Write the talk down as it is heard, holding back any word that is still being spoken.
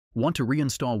Want to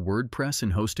reinstall WordPress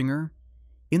in Hostinger?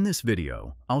 In this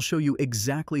video, I'll show you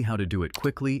exactly how to do it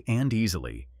quickly and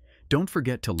easily. Don't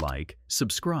forget to like,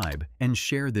 subscribe, and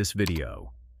share this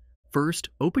video. First,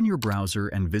 open your browser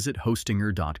and visit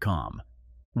hostinger.com.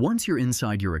 Once you're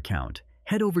inside your account,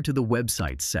 head over to the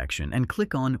Websites section and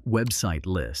click on Website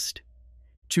List.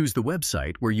 Choose the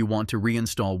website where you want to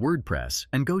reinstall WordPress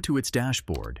and go to its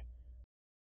dashboard.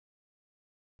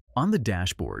 On the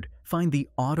dashboard, find the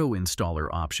Auto Installer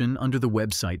option under the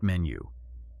Website menu.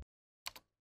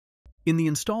 In the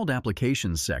Installed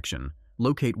Applications section,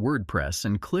 locate WordPress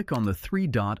and click on the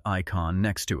three-dot icon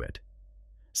next to it.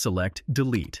 Select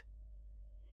Delete.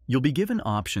 You'll be given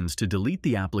options to delete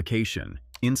the application,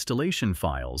 installation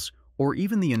files, or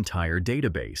even the entire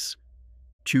database.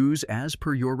 Choose as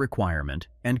per your requirement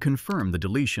and confirm the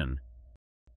deletion.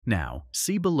 Now,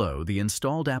 see below the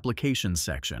Installed Applications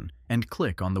section and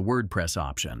click on the WordPress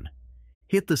option.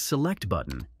 Hit the Select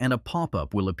button and a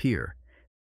pop-up will appear.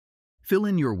 Fill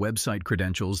in your website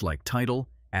credentials like title,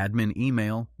 admin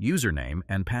email, username,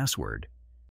 and password.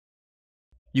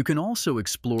 You can also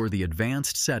explore the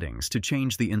advanced settings to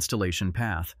change the installation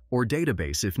path or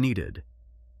database if needed.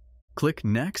 Click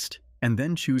Next and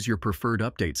then choose your preferred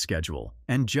update schedule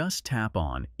and just tap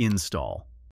on Install.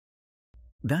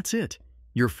 That's it.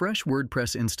 Your fresh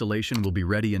WordPress installation will be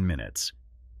ready in minutes.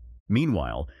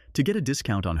 Meanwhile, to get a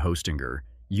discount on Hostinger,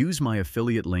 use my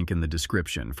affiliate link in the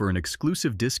description for an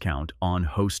exclusive discount on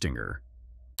Hostinger.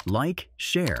 Like,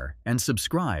 share, and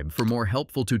subscribe for more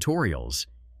helpful tutorials.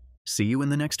 See you in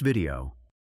the next video.